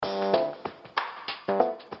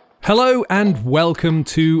Hello and welcome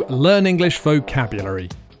to Learn English Vocabulary.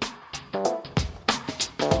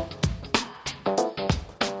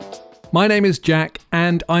 My name is Jack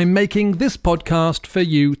and I'm making this podcast for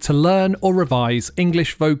you to learn or revise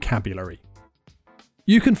English vocabulary.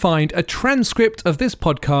 You can find a transcript of this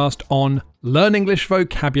podcast on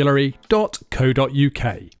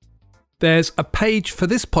learnenglishvocabulary.co.uk. There's a page for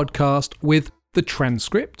this podcast with the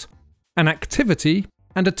transcript, an activity,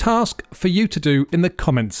 and a task for you to do in the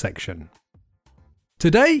comments section.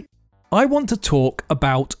 Today, I want to talk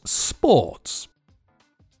about sports.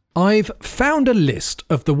 I've found a list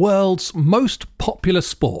of the world's most popular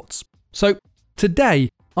sports. So today,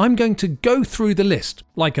 I'm going to go through the list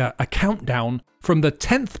like a countdown from the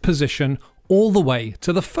 10th position all the way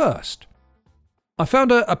to the 1st. I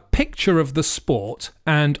found a picture of the sport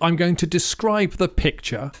and I'm going to describe the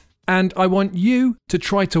picture, and I want you to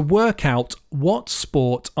try to work out what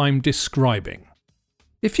sport I'm describing.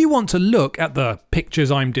 If you want to look at the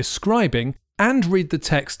pictures I'm describing and read the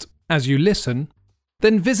text as you listen,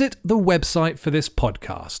 then visit the website for this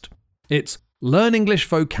podcast. It's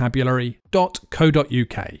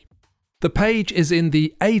learnenglishvocabulary.co.uk. The page is in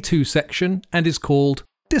the A2 section and is called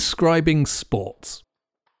Describing Sports.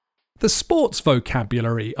 The sports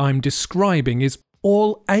vocabulary I'm describing is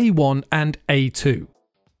all A1 and A2.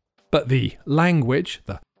 But the language,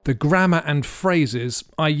 the grammar and phrases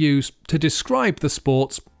I use to describe the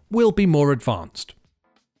sports will be more advanced.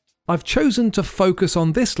 I've chosen to focus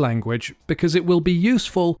on this language because it will be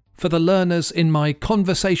useful for the learners in my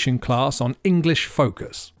conversation class on English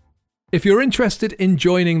Focus. If you're interested in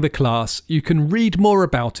joining the class, you can read more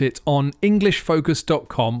about it on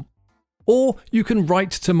englishfocus.com, or you can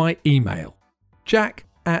write to my email,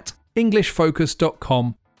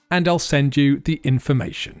 jack@englishfocus.com, and I'll send you the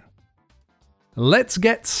information. Let's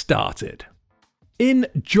get started. In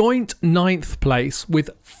joint 9th place with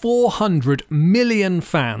 400 million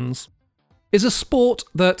fans is a sport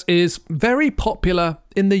that is very popular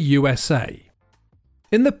in the USA.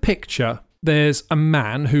 In the picture, there's a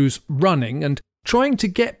man who's running and trying to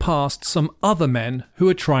get past some other men who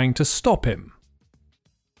are trying to stop him.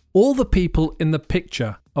 All the people in the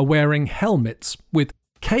picture are wearing helmets with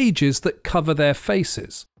cages that cover their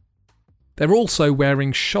faces. They're also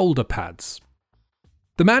wearing shoulder pads.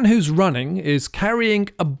 The man who's running is carrying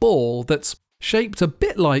a ball that's shaped a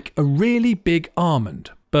bit like a really big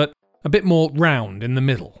almond, but a bit more round in the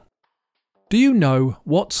middle. Do you know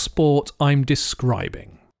what sport I'm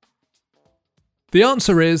describing? The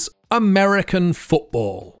answer is American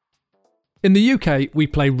football. In the UK, we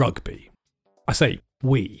play rugby. I say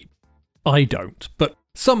we. I don't, but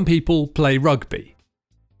some people play rugby.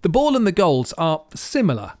 The ball and the goals are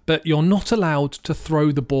similar, but you're not allowed to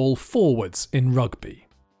throw the ball forwards in rugby.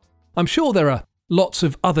 I'm sure there are lots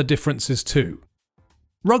of other differences too.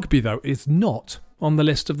 Rugby, though, is not on the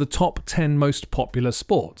list of the top 10 most popular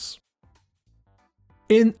sports.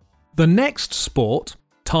 In the next sport,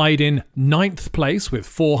 tied in 9th place with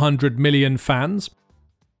 400 million fans,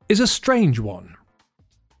 is a strange one.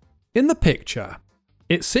 In the picture,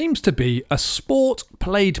 it seems to be a sport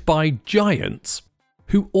played by giants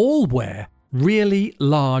who all wear really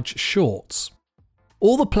large shorts.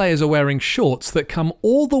 All the players are wearing shorts that come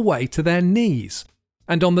all the way to their knees,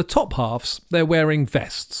 and on the top halves they're wearing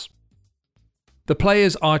vests. The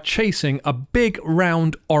players are chasing a big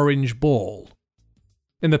round orange ball.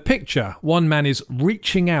 In the picture, one man is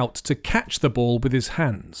reaching out to catch the ball with his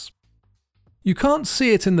hands. You can't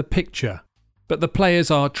see it in the picture, but the players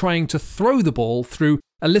are trying to throw the ball through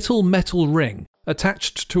a little metal ring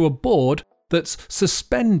attached to a board that's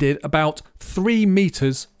suspended about 3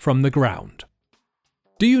 meters from the ground.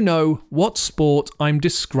 Do you know what sport I'm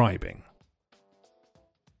describing?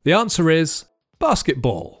 The answer is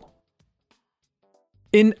basketball.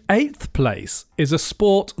 In 8th place is a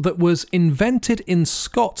sport that was invented in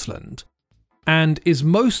Scotland and is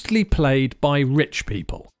mostly played by rich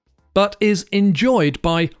people, but is enjoyed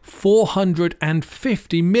by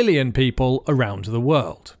 450 million people around the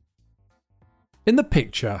world. In the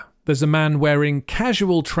picture, there's a man wearing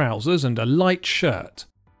casual trousers and a light shirt.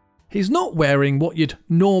 He's not wearing what you'd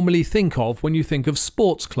normally think of when you think of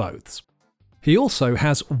sports clothes. He also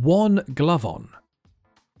has one glove on.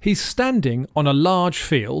 He's standing on a large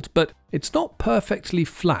field, but it's not perfectly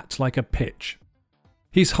flat like a pitch.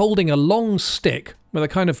 He's holding a long stick with a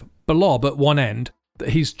kind of blob at one end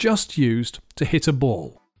that he's just used to hit a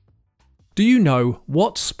ball. Do you know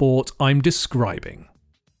what sport I'm describing?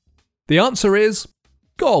 The answer is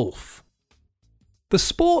golf. The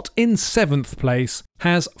sport in 7th place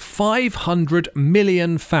has 500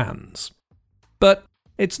 million fans, but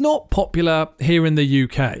it's not popular here in the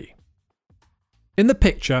UK. In the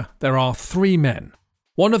picture, there are 3 men.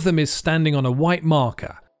 One of them is standing on a white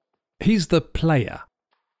marker. He's the player.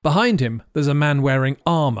 Behind him, there's a man wearing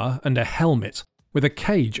armour and a helmet with a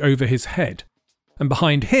cage over his head. And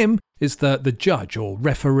behind him is the judge or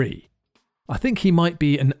referee. I think he might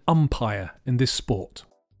be an umpire in this sport.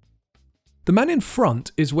 The man in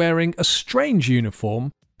front is wearing a strange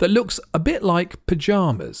uniform that looks a bit like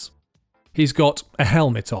pyjamas. He's got a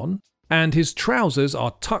helmet on, and his trousers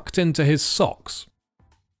are tucked into his socks.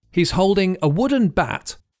 He's holding a wooden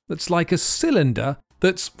bat that's like a cylinder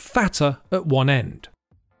that's fatter at one end.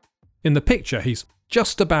 In the picture, he's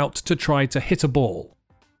just about to try to hit a ball.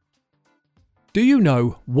 Do you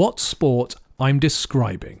know what sport I'm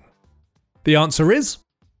describing? The answer is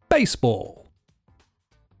baseball.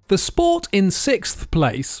 The sport in 6th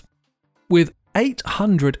place, with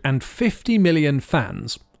 850 million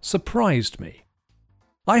fans, surprised me.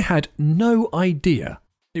 I had no idea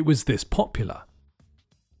it was this popular.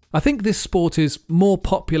 I think this sport is more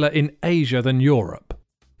popular in Asia than Europe.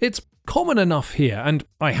 It's common enough here, and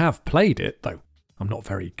I have played it, though I'm not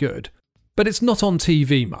very good, but it's not on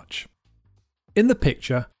TV much. In the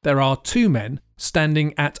picture, there are 2 men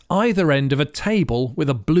standing at either end of a table with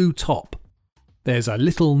a blue top. There's a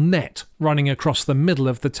little net running across the middle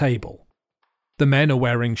of the table. The men are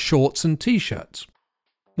wearing shorts and t-shirts.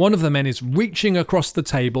 One of the men is reaching across the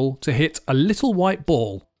table to hit a little white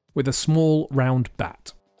ball with a small round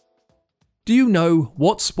bat. Do you know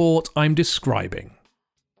what sport I'm describing?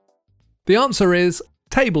 The answer is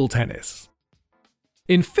table tennis.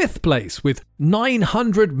 In 5th place, with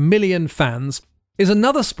 900 million fans, is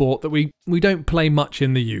another sport that we don't play much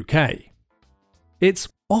in the UK. It's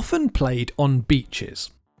often played on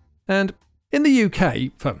beaches. And in the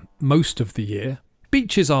UK, for most of the year,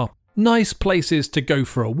 beaches are nice places to go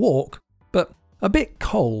for a walk, but a bit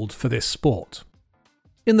cold for this sport.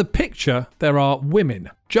 In the picture, there are women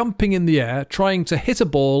jumping in the air trying to hit a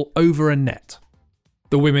ball over a net.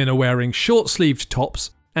 The women are wearing short-sleeved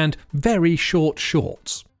tops and very short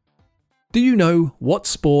shorts. Do you know what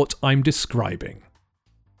sport I'm describing?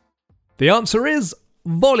 The answer is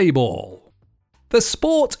volleyball. The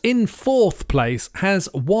sport in 4th place has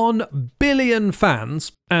 1 billion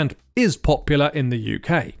fans and is popular in the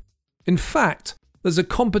UK. In fact, there's a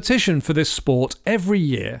competition for this sport every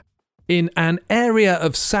year in an area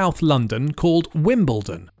of South London called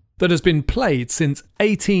Wimbledon that has been played since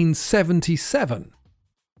 1877.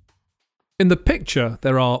 In the picture,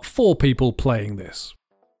 there are 4 people playing this.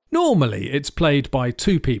 Normally, it's played by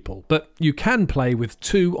 2 people, but you can play with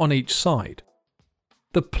 2 on each side.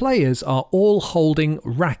 The players are all holding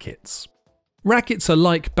rackets. Rackets are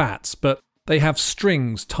like bats, but they have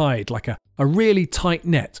strings tied like a really tight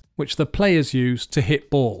net, which the players use to hit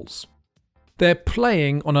balls. They're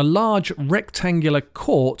playing on a large rectangular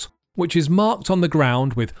court which is marked on the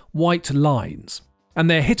ground with white lines, and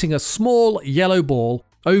they're hitting a small yellow ball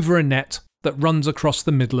over a net that runs across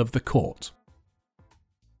the middle of the court.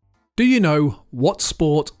 Do you know what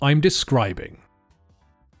sport I'm describing?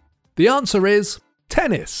 The answer is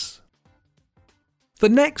tennis. The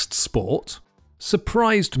next sport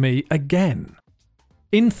surprised me again.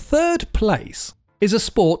 In 3rd place is a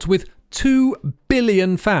sport with 2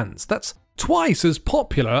 billion fans. That's twice as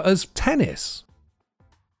popular as tennis.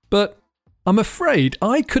 But I'm afraid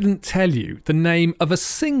I couldn't tell you the name of a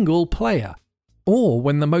single player or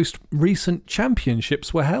when the most recent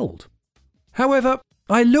championships were held. However,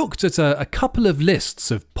 I looked at a couple of lists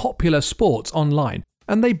of popular sports online,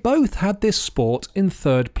 and they both had this sport in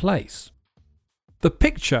 3rd place. The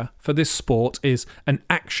picture for this sport is an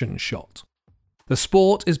action shot. The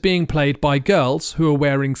sport is being played by girls who are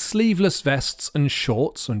wearing sleeveless vests and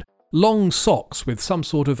shorts and long socks with some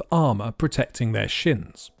sort of armour protecting their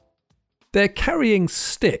shins. They're carrying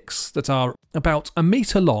sticks that are about 1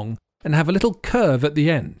 metre long and have a little curve at the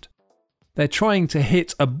end. They're trying to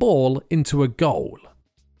hit a ball into a goal.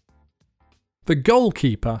 The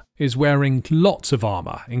goalkeeper is wearing lots of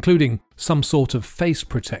armour, including some sort of face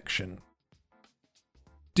protection.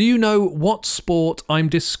 Do you know what sport I'm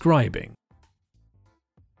describing?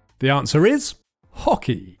 The answer is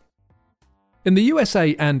hockey. In the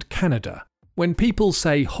USA and Canada, when people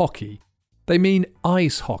say hockey, they mean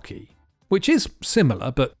ice hockey, which is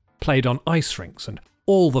similar but played on ice rinks and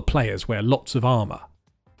all the players wear lots of armour.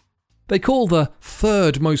 They call the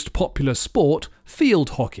 3rd most popular sport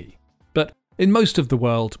field hockey, but in most of the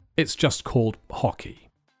world it's just called hockey.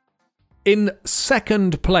 In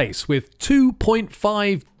 2nd place with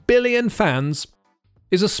 2.5 billion fans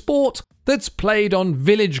is a sport that's played on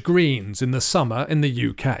village greens in the summer in the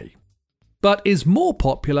UK, but is more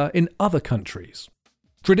popular in other countries.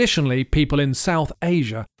 Traditionally, people in South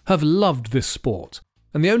Asia have loved this sport,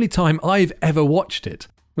 and the only time I've ever watched it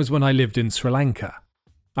was when I lived in Sri Lanka.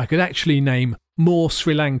 I could actually name more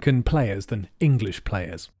Sri Lankan players than English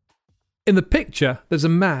players. In the picture, there's a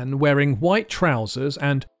man wearing white trousers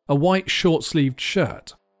and a white short-sleeved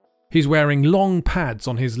shirt. He's wearing long pads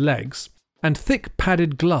on his legs and thick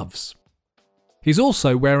padded gloves. He's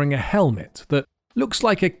also wearing a helmet that looks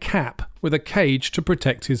like a cap with a cage to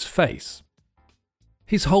protect his face.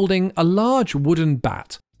 He's holding a large wooden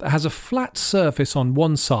bat that has a flat surface on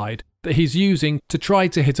one side that he's using to try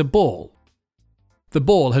to hit a ball. The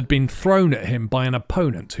ball had been thrown at him by an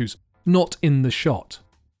opponent who's not in the shot.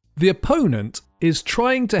 The opponent is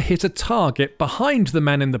trying to hit a target behind the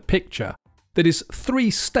man in the picture that is 3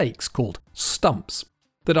 stakes called stumps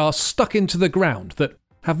that are stuck into the ground that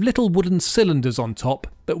have little wooden cylinders on top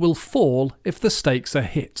that will fall if the stakes are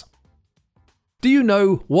hit. Do you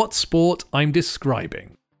know what sport I'm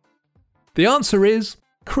describing? The answer is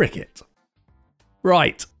cricket.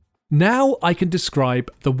 Right, now I can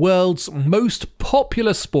describe the world's most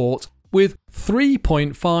popular sport with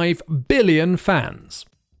 3.5 billion fans.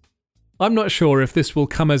 I'm not sure if this will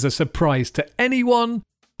come as a surprise to anyone,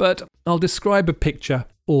 but I'll describe a picture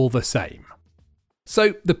all the same.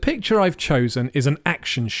 So the picture I've chosen is an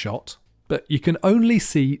action shot, but you can only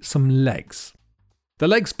see some legs. The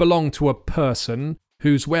legs belong to a person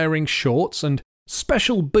who's wearing shorts and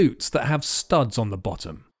special boots that have studs on the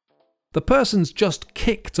bottom. The person's just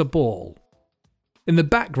kicked a ball. In the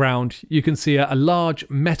background, you can see a large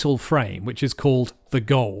metal frame, which is called the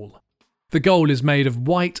goal. The goal is made of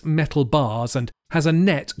white metal bars and has a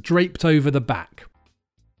net draped over the back.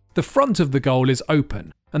 The front of the goal is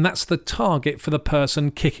open, and that's the target for the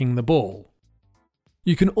person kicking the ball.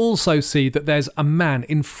 You can also see that there's a man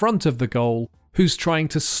in front of the goal who's trying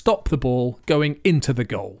to stop the ball going into the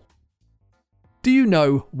goal. Do you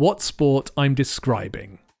know what sport I'm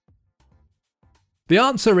describing? The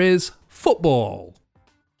answer is football.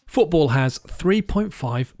 Football has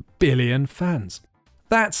 3.5 billion fans.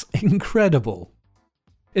 That's incredible.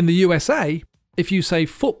 In the USA, if you say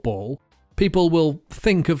football, people will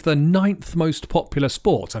think of the 9th most popular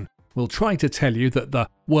sport and will try to tell you that the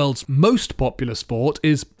world's most popular sport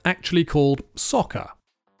is actually called soccer.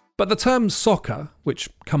 But the term soccer, which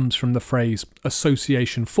comes from the phrase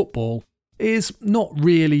association football, is not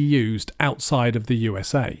really used outside of the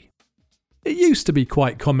USA. It used to be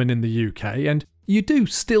quite common in the UK, and you do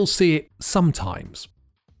still see it sometimes.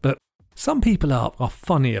 But some people are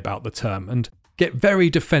funny about the term and get very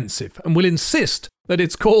defensive and will insist that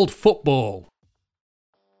it's called football.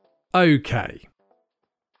 Okay.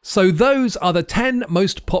 So those are the 10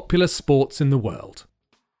 most popular sports in the world.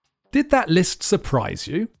 Did that list surprise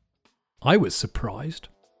you? I was surprised.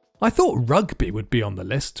 I thought rugby would be on the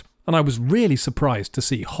list, and I was really surprised to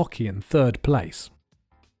see hockey in 3rd place.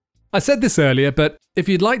 I said this earlier, but if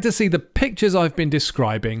you'd like to see the pictures I've been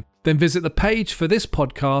describing, then visit the page for this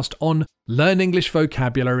podcast on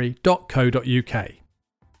learnenglishvocabulary.co.uk.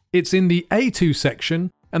 It's in the A2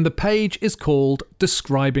 section, and the page is called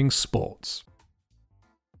Describing Sports.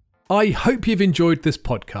 I hope you've enjoyed this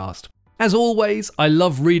podcast. As always, I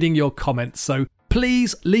love reading your comments, so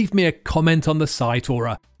please leave me a comment on the site or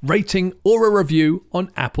a rating or a review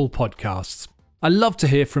on Apple Podcasts. I love to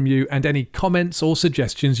hear from you and any comments or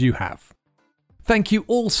suggestions you have. Thank you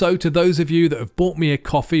also to those of you that have bought me a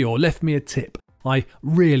coffee or left me a tip. I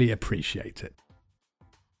really appreciate it.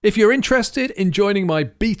 If you're interested in joining my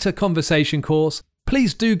beta conversation course,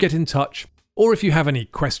 please do get in touch, or if you have any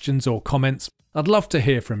questions or comments, I'd love to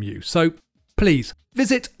hear from you. So please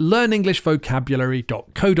visit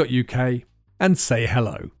learnenglishvocabulary.co.uk and say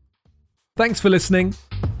hello. Thanks for listening.